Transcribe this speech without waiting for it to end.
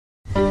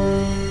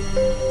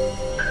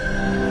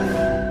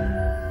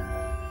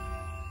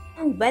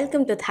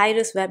Welcome to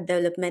Thyros Web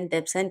Development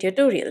Tips and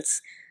Tutorials.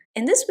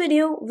 In this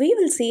video, we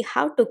will see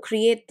how to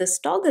create this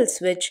toggle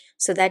switch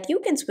so that you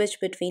can switch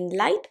between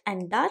light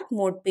and dark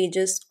mode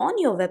pages on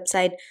your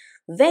website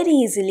very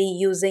easily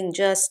using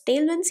just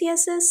Tailwind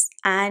CSS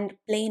and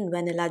plain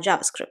vanilla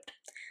JavaScript.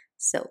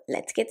 So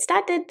let's get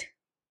started.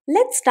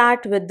 Let's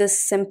start with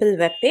this simple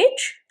web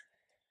page.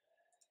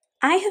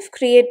 I have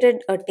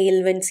created a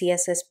Tailwind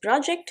CSS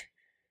project.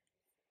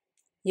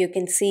 You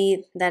can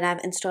see that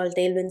I've installed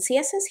Tailwind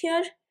CSS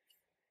here.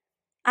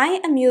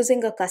 I am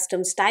using a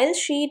custom style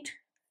sheet,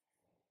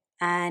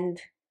 and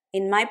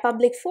in my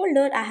public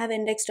folder I have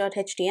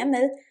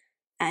index.html,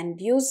 and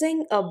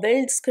using a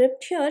build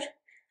script here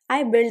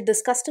I built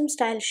this custom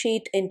style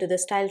sheet into the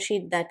style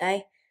sheet that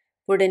I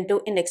put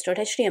into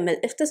index.html.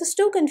 If this is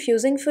too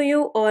confusing for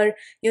you or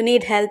you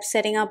need help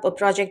setting up a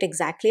project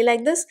exactly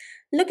like this,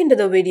 look into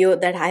the video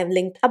that I have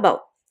linked above.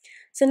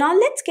 So now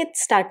let's get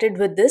started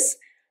with this.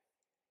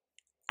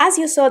 As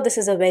you saw, this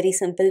is a very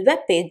simple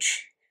web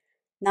page.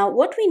 Now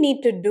what we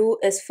need to do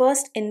is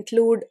first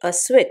include a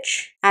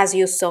switch, as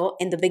you saw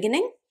in the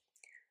beginning.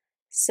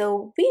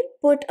 So we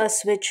put a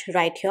switch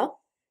right here.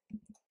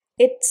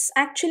 It's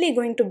actually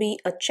going to be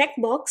a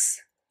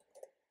checkbox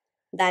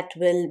that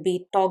will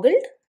be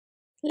toggled.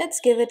 Let's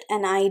give it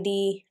an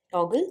ID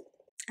toggle,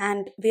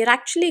 and we're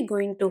actually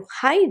going to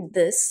hide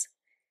this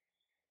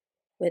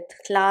with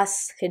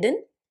class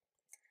hidden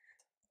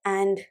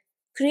and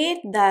create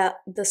the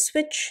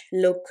switch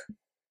look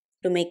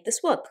to make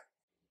this work.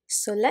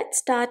 So let's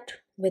start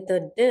with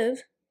a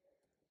div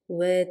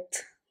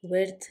with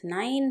width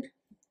 9,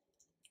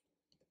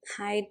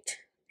 height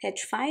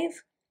h5,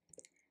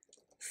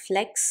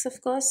 flex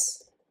of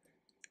course,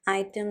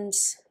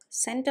 items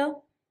center,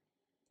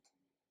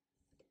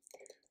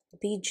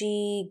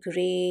 bg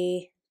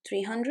gray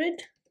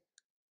 300,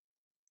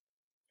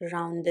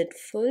 rounded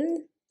full,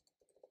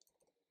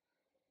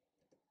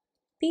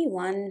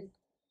 p1,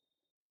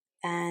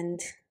 and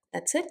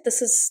that's it.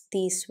 This is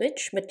the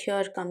switch, but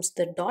here comes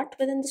the dot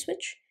within the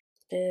switch.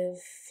 Div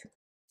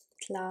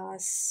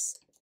class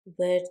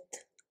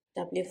width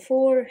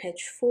w4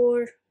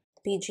 h4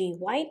 pg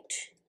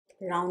white,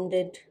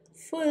 rounded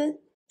full,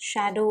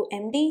 shadow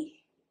md.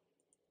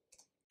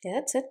 Yeah,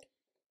 that's it.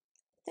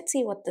 Let's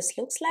see what this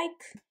looks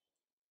like.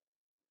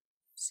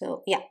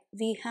 So yeah,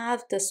 we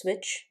have the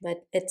switch,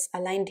 but it's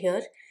aligned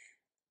here.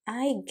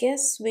 I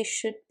guess we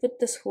should put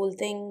this whole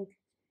thing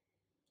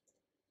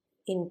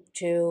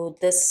into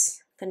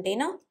this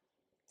container,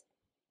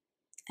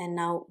 and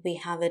now we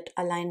have it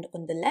aligned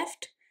on the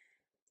left.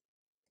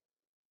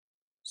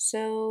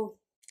 So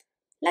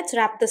let's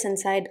wrap this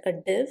inside a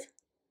div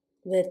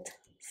with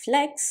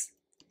flex,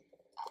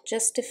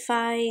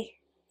 justify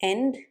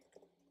end,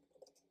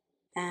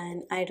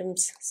 and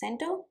items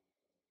center,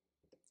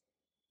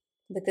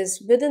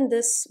 because within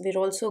this we're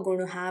also going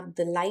to have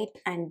the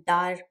light and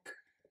dark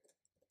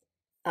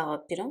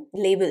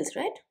labels,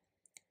 right?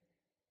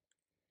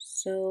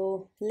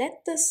 So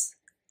let this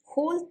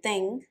whole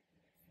thing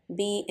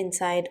be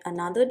inside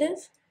another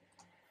div.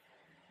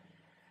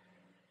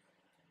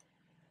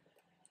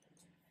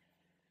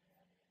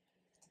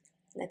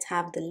 Let's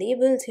have the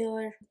labels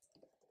here.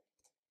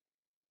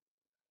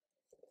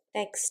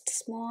 Text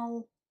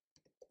small,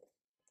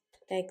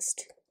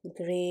 text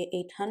gray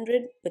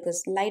 800,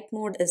 because light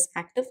mode is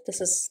active.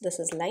 This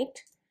is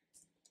light.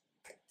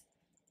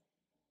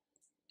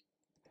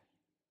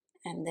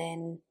 And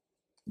then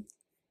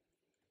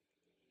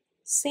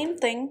same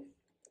thing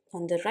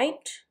on the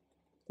right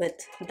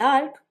with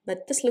dark,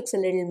 but this looks a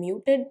little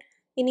muted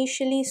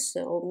initially,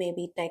 so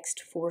maybe text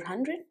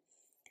 400.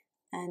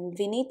 And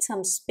we need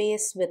some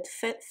space with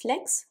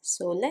flex,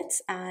 so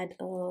let's add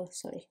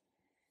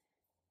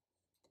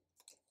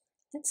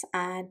let's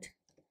add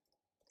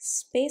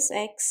space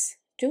x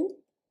 2.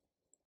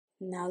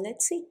 Now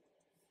let's see.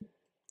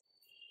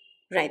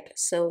 Right,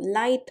 so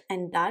light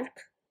and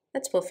dark,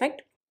 that's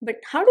perfect. But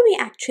how do we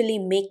actually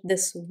make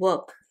this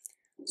work?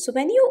 So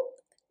when you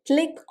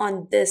click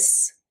on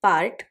this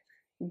part,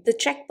 the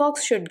checkbox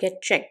should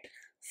get checked.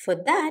 For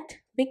that,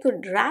 we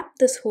could wrap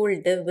this whole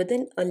div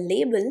within a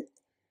label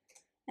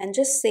and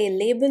just say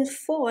label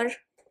for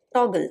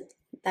toggle.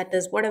 That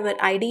is whatever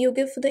ID you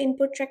give for the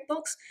input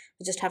checkbox.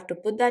 You just have to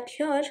put that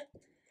here,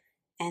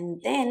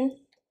 and then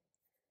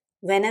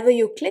whenever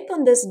you click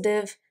on this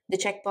div, the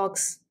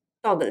checkbox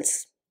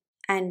toggles.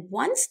 And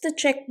once the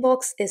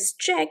checkbox is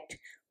checked,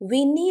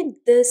 we need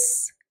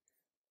this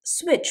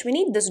switch, we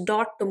need this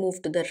dot to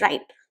move to the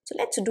right. So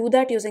let's do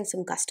that using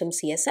some custom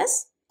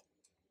CSS.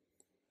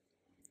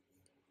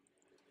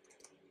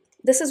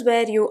 This is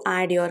where you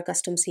add your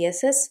custom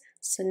CSS.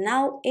 So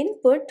now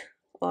input,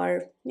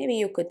 or maybe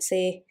you could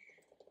say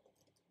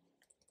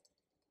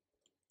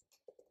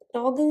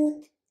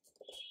toggle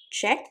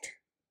checked,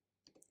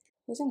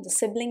 using the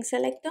sibling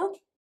selector,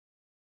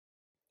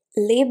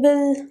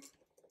 label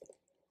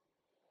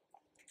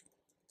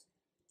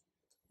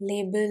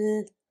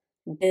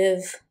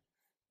div.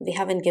 We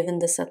haven't given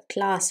this a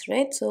class,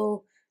 right?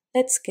 So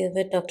let's give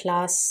it a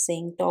class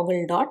saying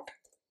toggle dot.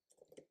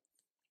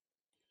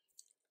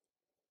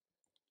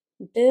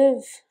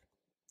 div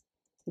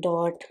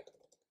dot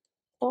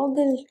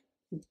toggle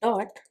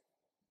dot,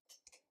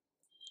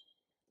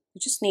 you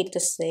just need to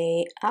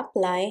say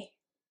apply.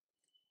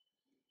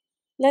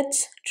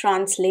 Let's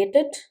translate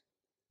it.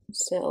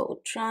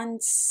 So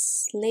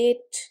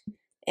translate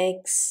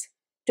x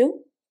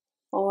to,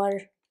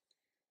 or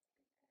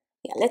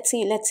yeah, let's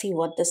see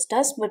what this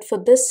does. But for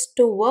this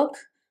to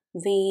work,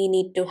 we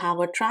need to have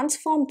a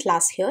transform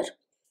class here.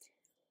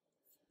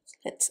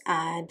 Let's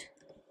add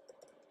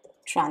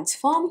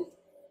transform.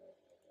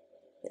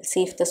 We'll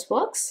see if this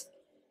works.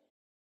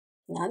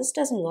 Now this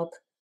doesn't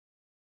work.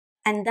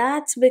 And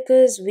that's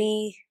because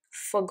we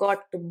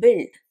forgot to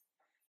build.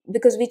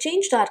 Because we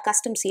changed our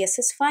custom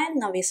CSS file,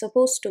 now we're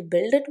supposed to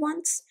build it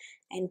once.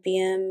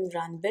 Npm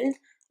run build.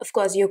 Of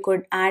course, you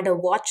could add a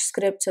watch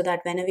script so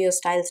that whenever your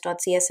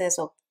styles.css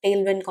or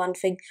Tailwind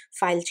config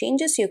file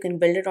changes, you can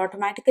build it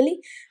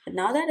automatically. But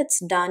now that it's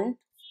done,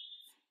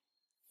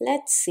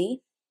 let's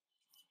see.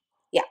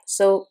 Yeah,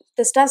 so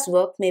this does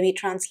work. Maybe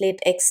translate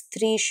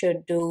x3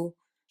 should do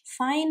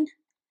fine.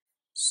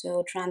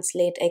 So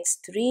translate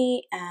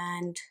x3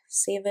 and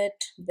save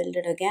it, build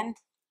it again.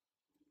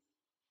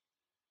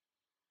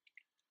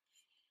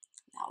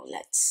 Now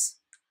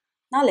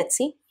let's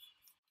see.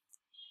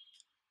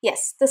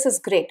 Yes, this is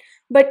great.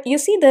 But you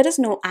see, there is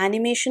no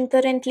animation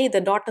currently. The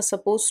dot is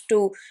supposed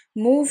to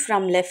move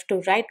from left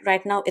to right.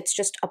 Right now, it's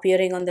just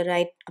appearing on the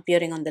right,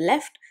 appearing on the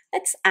left.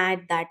 Let's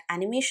add that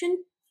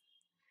animation.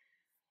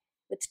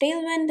 With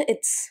Tailwind,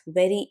 it's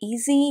very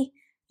easy.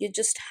 You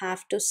just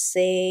have to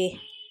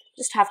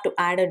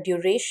add a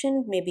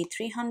duration, maybe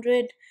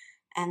 300,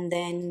 and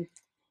then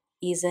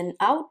ease in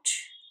out.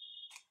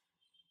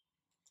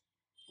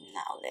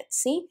 Now let's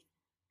see.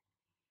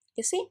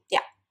 You see?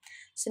 Yeah.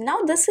 So now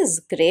this is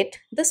great.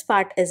 This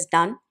part is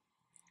done.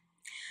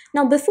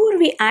 Now, before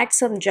we add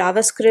some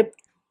JavaScript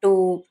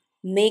to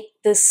make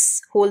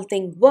this whole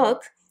thing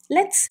work,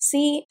 let's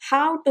see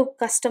how to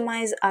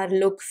customize our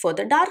look for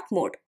the dark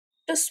mode.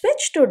 To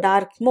switch to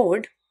dark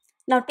mode,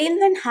 now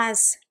Tailwind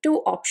has two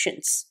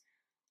options.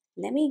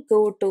 Let me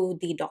go to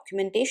the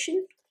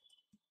documentation.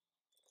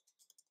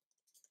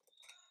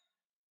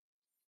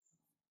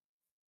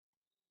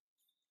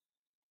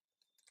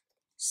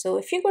 So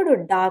if you go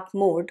to dark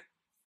mode,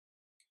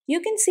 you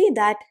can see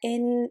that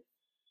in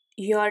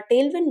your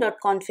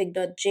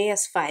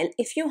tailwind.config.js file,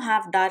 if you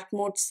have dark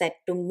mode set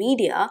to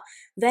media,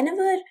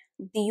 whenever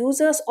the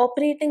user's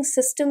operating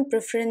system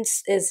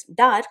preference is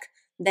dark,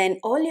 then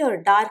all your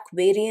dark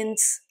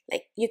variants,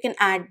 like you can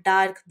add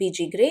dark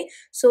BG gray.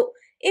 So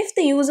if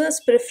the user's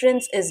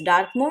preference is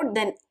dark mode,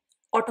 then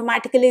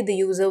automatically the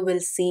user will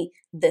see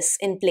this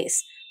in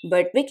place.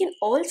 But we can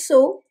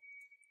also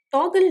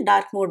toggle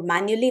dark mode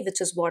manually,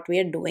 which is what we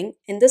are doing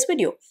in this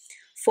video,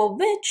 for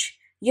which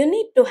you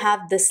need to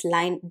have this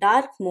line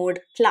dark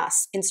mode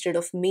class instead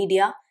of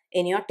media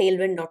in your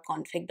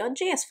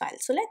tailwind.config.js file.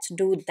 So let's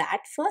do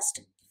that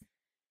first.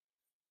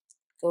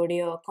 Go to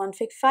your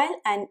config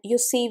file and you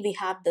see we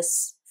have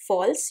this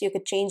false. You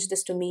could change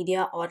this to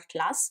media or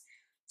class.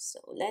 So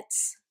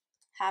let's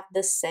have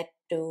this set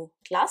to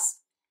class.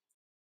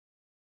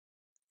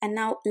 And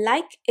now,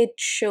 like it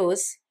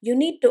shows, you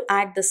need to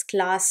add this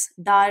class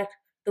dark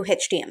to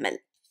HTML.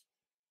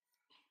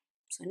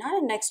 So now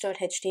in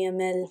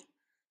next.html,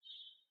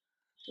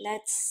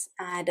 let's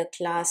add a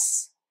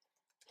class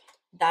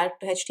dark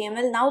to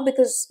HTML now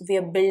because we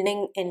are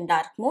building in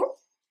dark mode.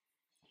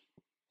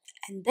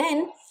 And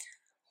then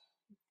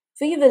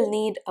we will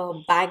need a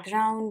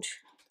background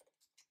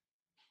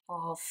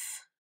of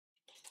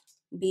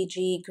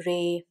BG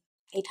gray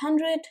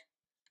 800,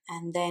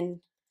 and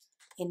then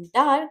in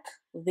dark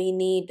we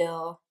need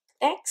a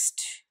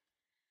text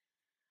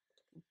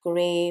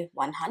gray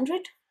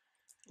 100.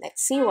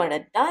 Let's see what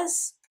it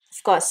does.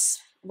 Of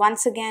course,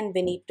 once again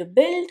we need to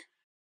build.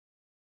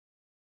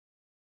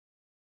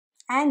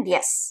 And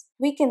yes,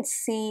 we can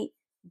see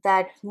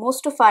that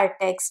most of our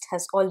text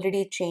has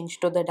already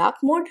changed to the dark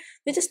mode.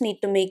 We just need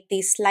to make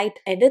these slight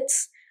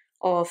edits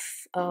of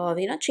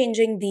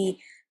changing the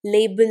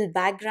label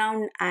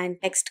background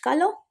and text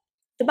color.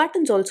 The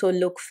buttons also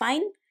look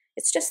fine.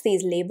 It's just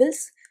these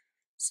labels.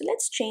 So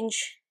let's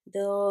change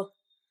the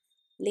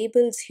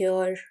labels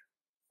here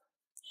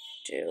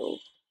to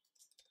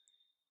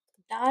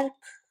dark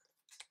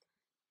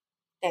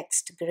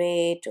text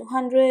gray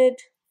 200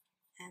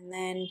 and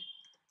then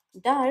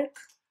dark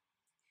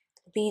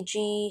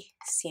BG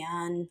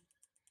cyan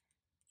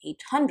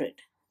 800.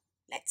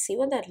 Let's see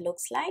what that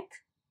looks like.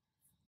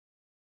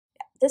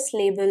 Yeah, this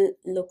label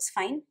looks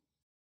fine.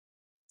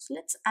 So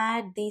let's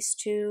add these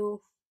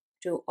two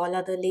to all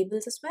other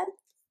labels as well.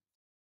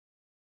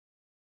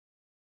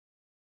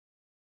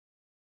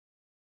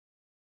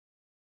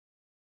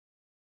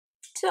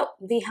 So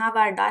we have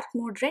our dark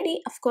mode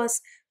ready. Of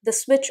course, the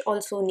switch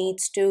also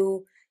needs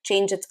to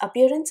change its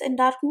appearance in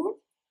dark mode.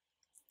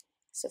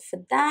 So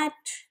for that,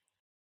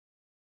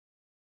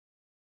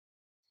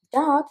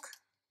 dark,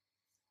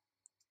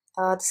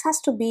 this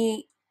has to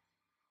be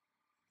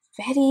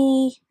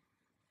very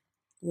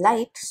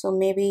light. So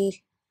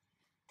maybe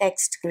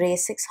text gray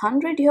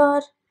 600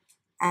 here,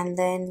 and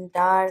then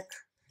dark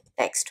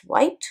text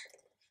white.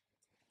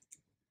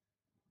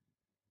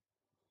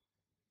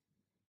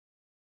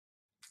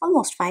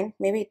 Almost fine,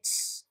 maybe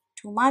it's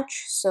too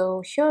much.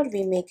 So here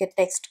we make it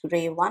text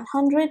gray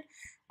 100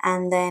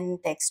 and then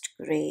text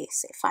gray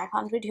say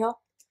 500 here.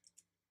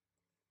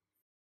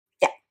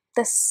 Yeah,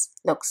 this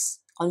looks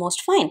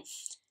almost fine.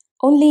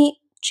 Only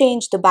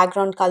change the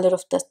background color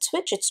of the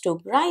switch, it's too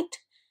bright.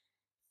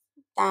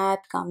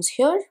 That comes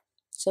here.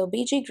 So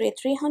BG gray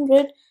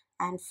 300,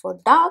 and for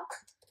dark,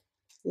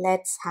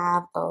 let's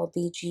have a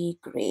BG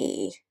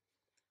gray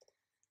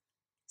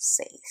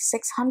say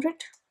 600.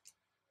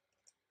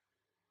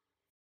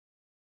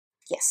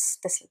 Yes,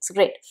 this looks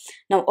great.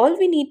 Now all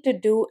we need to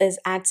do is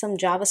add some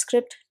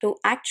JavaScript to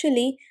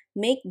actually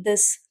make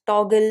this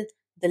toggle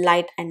the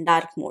light and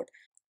dark mode.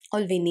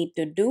 All we need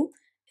to do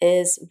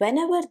is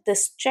whenever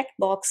this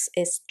checkbox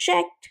is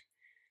checked,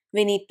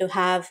 we need to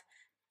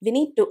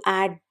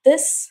add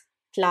this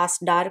class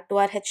dark to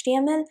our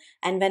HTML,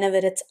 and whenever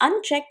it's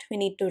unchecked, we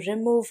need to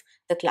remove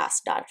the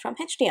class dark from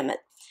HTML.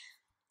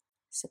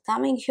 So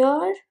coming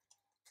here,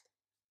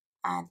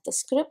 add the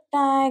script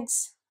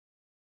tags,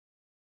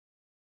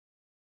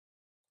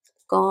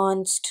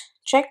 const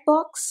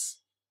checkbox,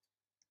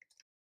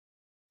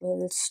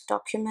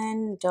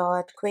 document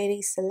dot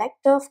query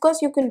selector. Of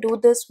course, you can do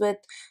this with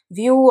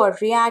Vue or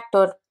React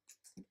or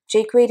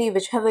jQuery,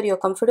 whichever you're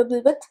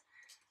comfortable with.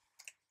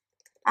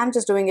 I'm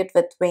just doing it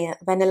with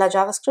vanilla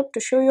JavaScript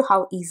to show you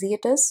how easy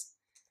it is.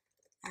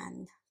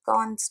 And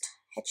const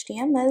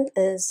HTML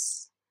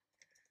is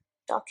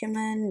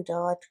document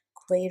dot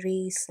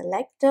query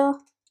selector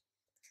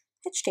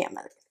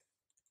HTML.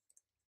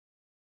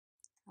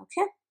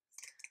 Okay.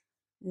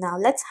 Now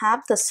let's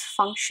have this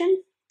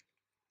function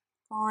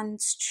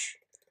const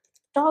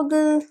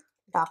toggle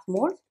dark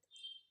mode.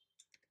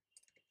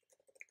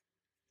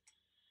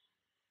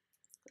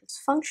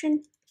 This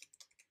function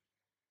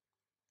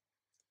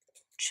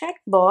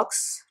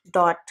checkbox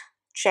dot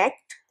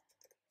checked.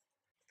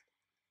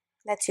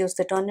 Let's use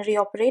the ternary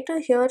operator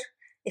here.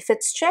 If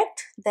it's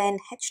checked, then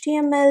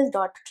html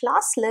dot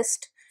class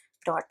list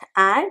dot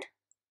add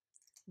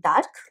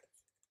dark,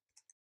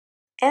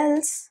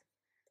 else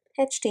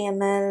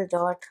html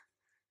dot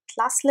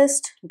class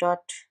list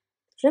dot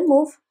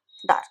remove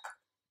dark.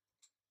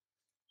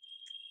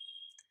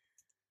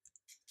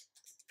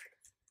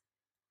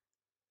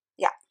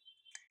 Yeah.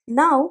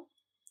 Now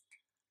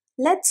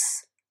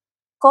let's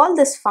call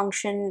this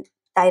function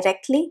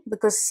directly,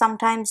 because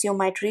sometimes you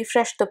might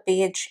refresh the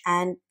page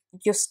and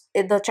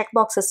the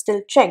checkbox is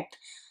still checked.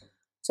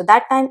 So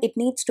that time it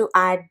needs to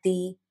add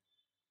the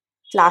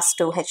class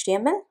to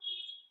HTML.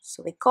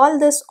 So we call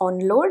this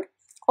onload.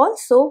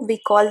 Also, we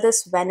call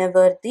this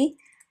whenever the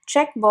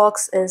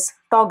checkbox is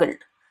toggled.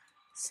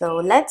 So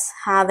let's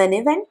have an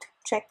event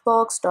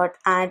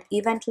checkbox.add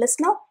event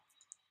listener.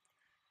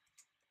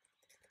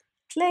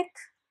 Click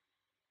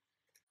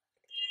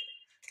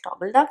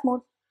toggle dark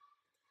mode.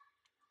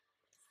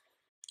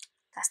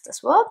 Does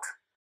this work?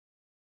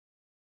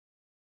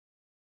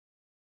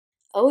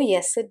 Oh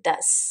yes, it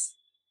does.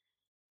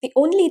 The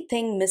only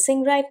thing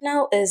missing right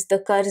now is the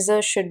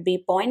cursor should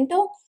be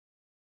pointer.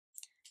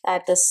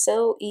 That is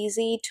so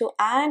easy to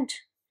add.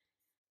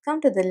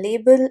 Come to the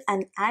label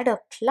and add a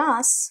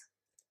class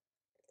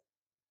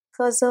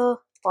cursor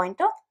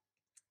pointer,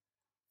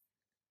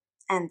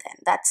 and then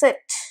that's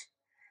it.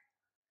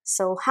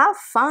 So have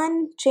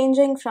fun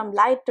changing from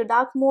light to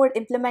dark mode,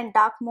 implement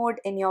dark mode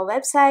in your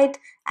website,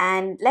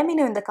 and let me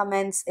know in the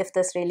comments if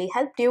this really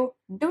helped you.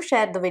 Do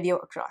share the video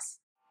across.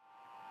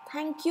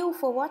 Thank you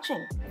for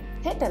watching.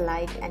 Hit a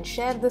like and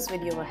share this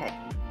video ahead.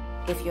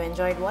 If you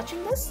enjoyed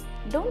watching this,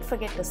 don't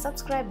forget to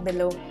subscribe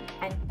below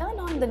and turn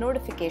on the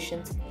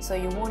notifications so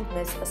you won't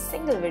miss a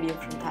single video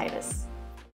from Tailwind.